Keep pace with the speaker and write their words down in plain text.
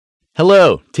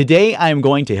Hello, today I am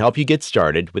going to help you get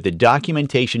started with the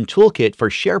documentation toolkit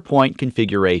for SharePoint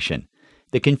configuration.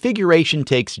 The configuration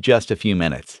takes just a few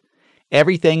minutes.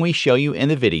 Everything we show you in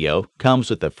the video comes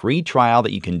with a free trial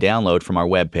that you can download from our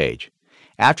webpage.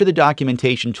 After the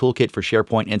documentation toolkit for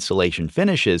SharePoint installation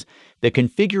finishes, the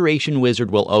configuration wizard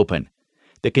will open.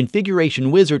 The configuration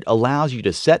wizard allows you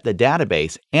to set the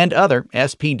database and other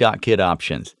SPDocKit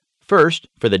options. First,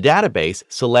 for the database,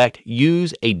 select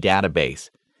Use a Database.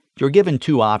 You're given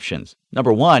two options.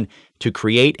 Number one, to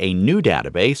create a new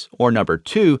database, or number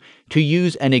two, to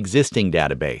use an existing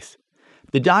database.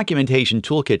 The documentation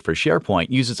toolkit for SharePoint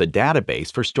uses a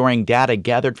database for storing data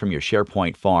gathered from your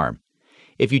SharePoint farm.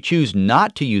 If you choose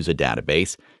not to use a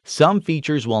database, some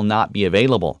features will not be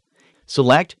available.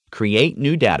 Select Create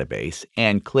New Database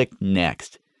and click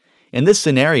Next. In this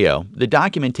scenario, the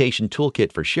documentation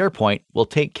toolkit for SharePoint will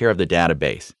take care of the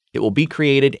database. It will be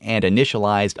created and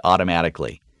initialized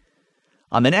automatically.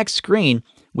 On the next screen,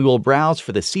 we will browse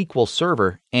for the SQL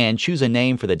Server and choose a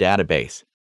name for the database.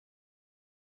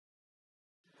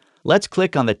 Let's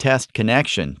click on the test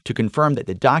connection to confirm that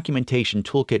the documentation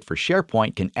toolkit for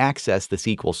SharePoint can access the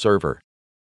SQL Server.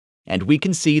 And we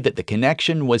can see that the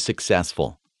connection was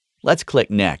successful. Let's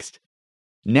click Next.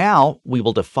 Now we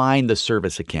will define the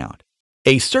service account.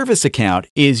 A service account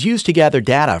is used to gather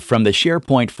data from the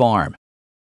SharePoint farm.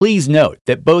 Please note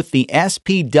that both the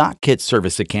SPDocKit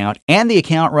service account and the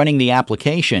account running the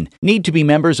application need to be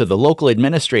members of the local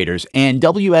administrators and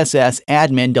WSS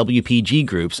admin WPG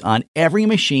groups on every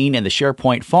machine in the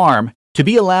SharePoint farm to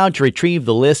be allowed to retrieve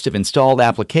the list of installed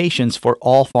applications for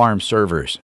all farm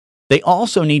servers. They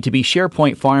also need to be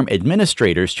SharePoint farm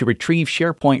administrators to retrieve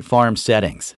SharePoint farm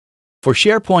settings. For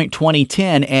SharePoint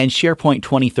 2010 and SharePoint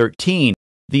 2013,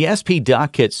 the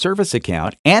SPDocKit service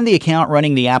account and the account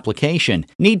running the application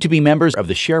need to be members of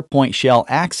the SharePoint Shell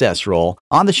Access role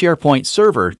on the SharePoint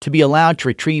server to be allowed to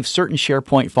retrieve certain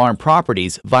SharePoint farm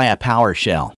properties via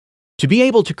PowerShell. To be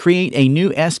able to create a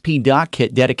new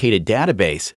SPDocKit dedicated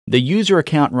database, the user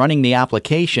account running the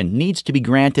application needs to be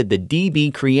granted the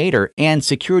DB Creator and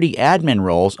Security Admin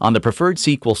roles on the preferred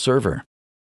SQL Server.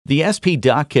 The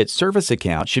SPDocKit service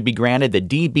account should be granted the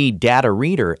DB Data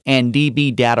Reader and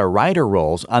DB Data Writer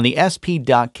roles on the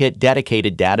SPDocKit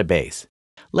dedicated database.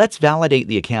 Let's validate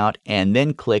the account and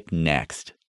then click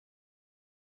Next.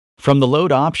 From the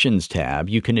Load Options tab,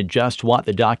 you can adjust what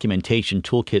the documentation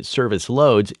toolkit service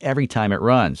loads every time it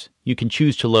runs. You can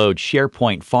choose to load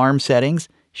SharePoint farm settings,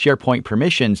 SharePoint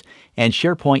permissions, and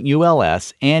SharePoint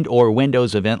ULS and/or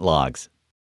Windows event logs.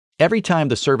 Every time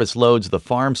the service loads the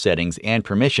farm settings and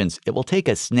permissions, it will take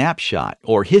a snapshot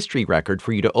or history record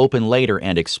for you to open later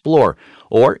and explore,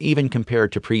 or even compare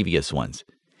to previous ones.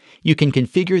 You can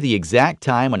configure the exact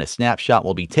time when a snapshot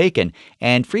will be taken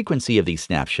and frequency of these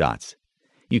snapshots.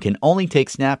 You can only take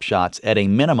snapshots at a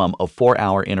minimum of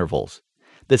 4-hour intervals.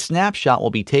 The snapshot will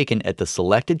be taken at the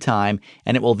selected time,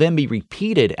 and it will then be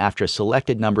repeated after a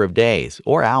selected number of days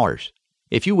or hours.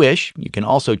 If you wish, you can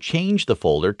also change the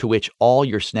folder to which all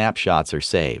your snapshots are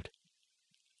saved.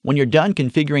 When you're done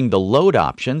configuring the load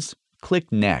options,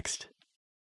 click Next.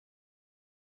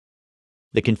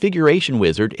 The configuration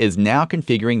wizard is now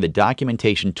configuring the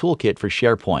documentation toolkit for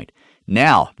SharePoint.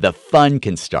 Now, the fun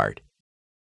can start.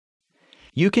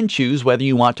 You can choose whether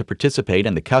you want to participate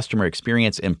in the Customer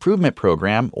Experience Improvement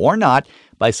Program or not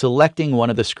by selecting one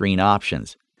of the screen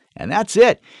options. And that's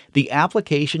it. The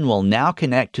application will now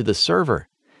connect to the server.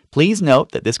 Please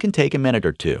note that this can take a minute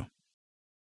or two.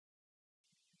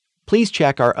 Please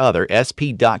check our other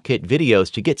SPDocKit videos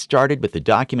to get started with the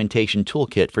documentation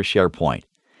toolkit for SharePoint.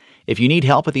 If you need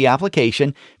help with the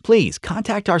application, please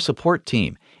contact our support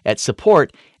team at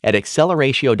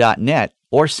support@acceleratio.net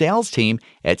or sales team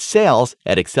at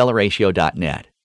sales@acceleratio.net.